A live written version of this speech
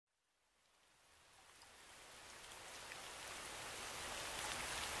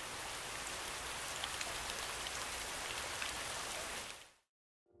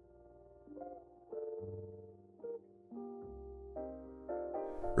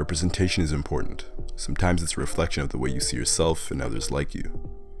Representation is important. Sometimes it's a reflection of the way you see yourself and others like you.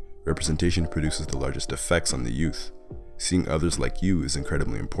 Representation produces the largest effects on the youth. Seeing others like you is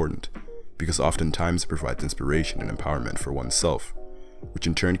incredibly important, because oftentimes it provides inspiration and empowerment for oneself, which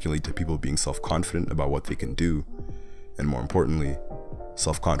in turn can lead to people being self-confident about what they can do, and more importantly,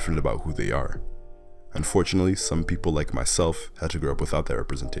 self-confident about who they are. Unfortunately, some people like myself had to grow up without that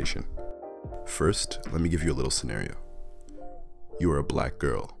representation. First, let me give you a little scenario. You are a black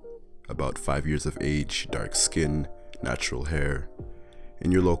girl, about 5 years of age, dark skin, natural hair,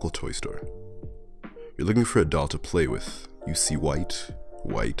 in your local toy store. You're looking for a doll to play with. You see white,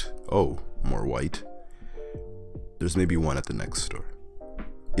 oh, more white. There's maybe one at the next store,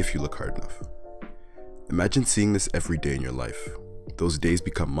 if you look hard enough. Imagine seeing this every day in your life. Those days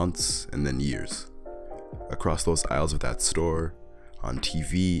become months and then years. Across those aisles of that store, on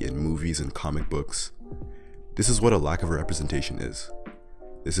TV, in movies and comic books. This is what a lack of a representation is.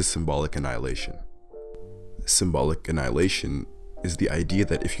 This is symbolic annihilation. Symbolic annihilation is the idea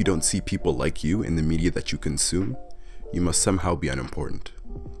that if you don't see people like you in the media that you consume, you must somehow be unimportant.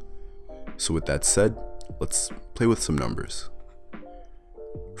 So with that said, let's play with some numbers.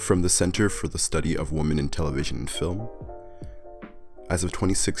 From the Center for the Study of Women in Television and Film, as of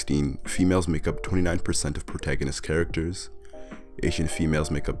 2016, females make up 29% of protagonist characters, Asian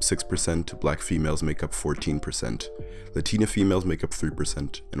females make up 6%, Black females make up 14%, Latina females make up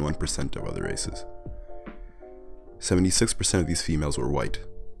 3%, and 1% of other races. 76% of these females were white.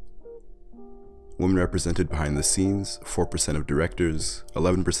 Women represented behind the scenes, 4% of directors,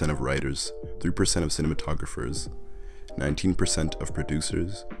 11% of writers, 3% of cinematographers, 19% of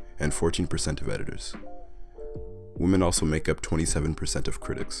producers, and 14% of editors. Women also make up 27% of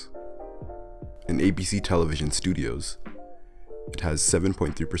critics. In ABC television studios, it has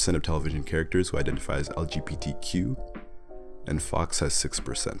 7.3% of television characters who identify as LGBTQ, and Fox has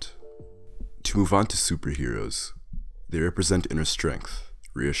 6%. To move on to superheroes, they represent inner strength,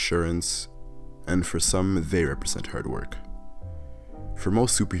 reassurance, and for some, they represent hard work. For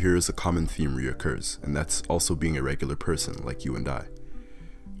most superheroes, a common theme reoccurs, and that's also being a regular person like you and I.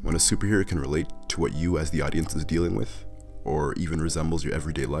 When a superhero can relate to what you as the audience is dealing with, or even resembles your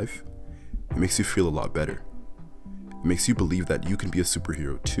everyday life, it makes you feel a lot better. It makes you believe that you can be a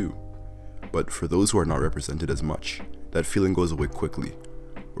superhero too. But for those who are not represented as much, that feeling goes away quickly,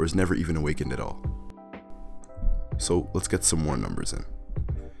 or is never even awakened at all. So let's get some more numbers in.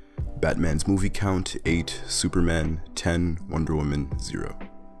 Batman's movie count, 8, Superman, 10, Wonder Woman, 0.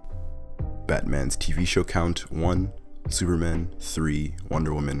 Batman's TV show count, 1, Superman, 3,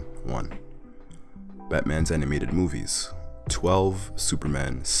 Wonder Woman, 1. Batman's animated movies, 12,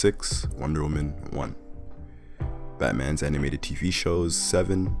 Superman, 6, Wonder Woman, 1. Batman's animated TV shows,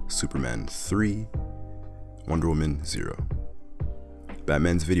 7, Superman, 3, Wonder Woman, 0.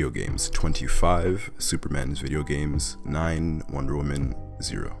 Batman's video games, 25, Superman's video games, 9, Wonder Woman,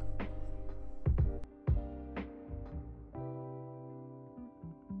 0.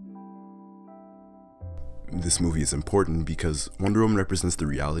 This movie is important because Wonder Woman represents the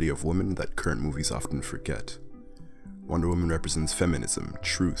reality of women that current movies often forget. Wonder Woman represents feminism,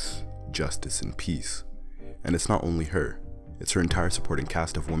 truth, justice, and peace. And it's not only her, it's her entire supporting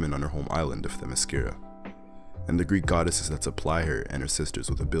cast of women on her home island of Themyscira, and the Greek goddesses that supply her and her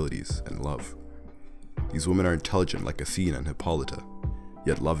sisters with abilities and love. These women are intelligent like Athena and Hippolyta,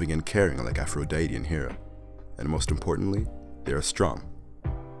 yet loving and caring like Aphrodite and Hera, and most importantly, they are strong,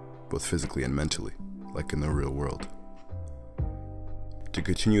 both physically and mentally, like in the real world. To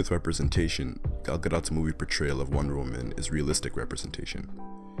continue with representation, Gal Gadot's movie portrayal of Wonder Woman is realistic representation.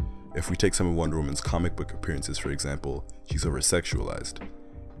 If we take some of Wonder Woman's comic book appearances for example, she's over-sexualized.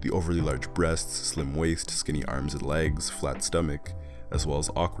 The overly large breasts, slim waist, skinny arms and legs, flat stomach, as well as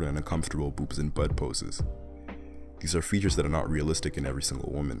awkward and uncomfortable boobs and butt poses. These are features that are not realistic in every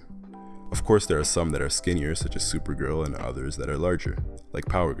single woman. Of course, there are some that are skinnier, such as Supergirl, and others that are larger, like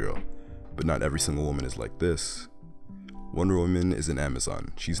Power Girl, but not every single woman is like this. Wonder Woman is an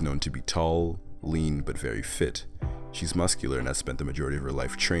Amazon. She's known to be tall, lean, but very fit. She's muscular and has spent the majority of her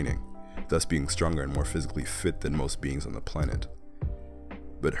life training, thus being stronger and more physically fit than most beings on the planet.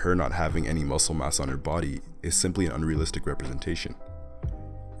 But her not having any muscle mass on her body is simply an unrealistic representation.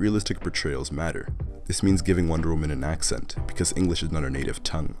 Realistic portrayals matter. This means giving Wonder Woman an accent, because English is not her native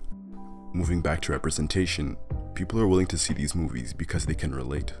tongue. Moving back to representation, people are willing to see these movies because they can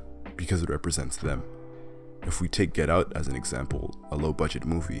relate, because it represents them. If we take Get Out as an example, a low-budget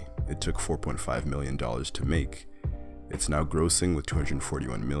movie, it took $4.5 million to make. It's now grossing with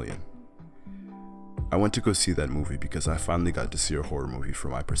 $241 million. I went to go see that movie because I finally got to see a horror movie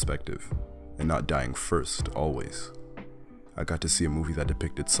from my perspective, and not dying first, always. I got to see a movie that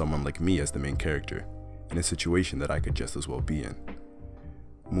depicted someone like me as the main character, in a situation that I could just as well be in.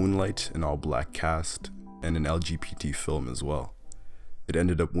 Moonlight, an all-black cast, and an LGBT film as well. It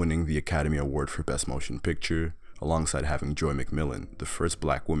ended up winning the Academy Award for Best Motion Picture, alongside having Joy McMillan, the first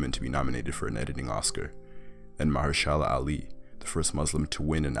black woman to be nominated for an editing Oscar, and Mahershala Ali, the first Muslim to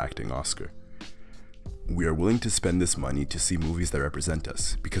win an acting Oscar. We are willing to spend this money to see movies that represent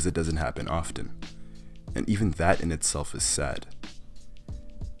us, because it doesn't happen often. And even that in itself is sad.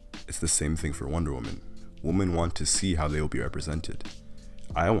 It's the same thing for Wonder Woman. Women want to see how they will be represented.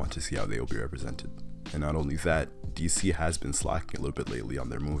 I want to see how they will be represented. And not only that, DC has been slacking a little bit lately on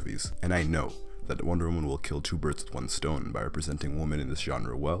their movies, and I know that Wonder Woman will kill two birds with one stone by representing women in this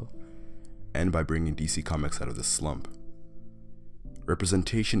genre well, and by bringing DC Comics out of the slump.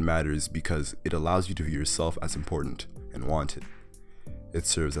 Representation matters because it allows you to view yourself as important and wanted. It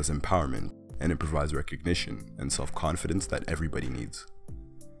serves as empowerment, and it provides recognition and self-confidence that everybody needs.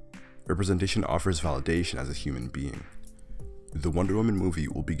 Representation offers validation as a human being. The Wonder Woman movie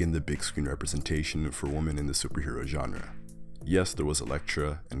will begin the big screen representation for women in the superhero genre. Yes, there was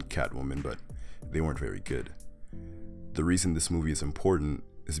Elektra and Catwoman, but they weren't very good. The reason this movie is important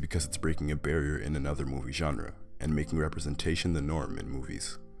is because it's breaking a barrier in another movie genre and making representation the norm in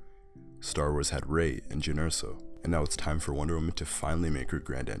movies. Star Wars had Rey and Jyn Erso, and now it's time for Wonder Woman to finally make her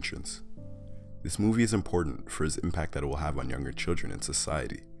grand entrance. This movie is important for its impact that it will have on younger children in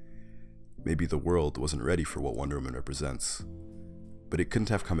society. Maybe the world wasn't ready for what Wonder Woman represents, but it couldn't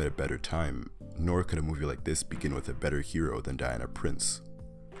have come at a better time, nor could a movie like this begin with a better hero than Diana Prince.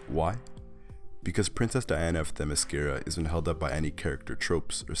 Why? Because Princess Diana of Themyscira isn't held up by any character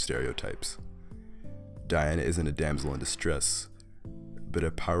tropes or stereotypes. Diana isn't a damsel in distress, but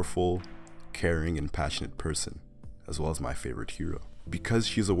a powerful, caring, and passionate person, as well as my favorite hero. Because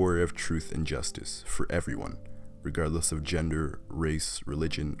she's a warrior of truth and justice for everyone, regardless of gender, race,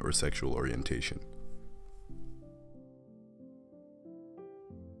 religion, or sexual orientation.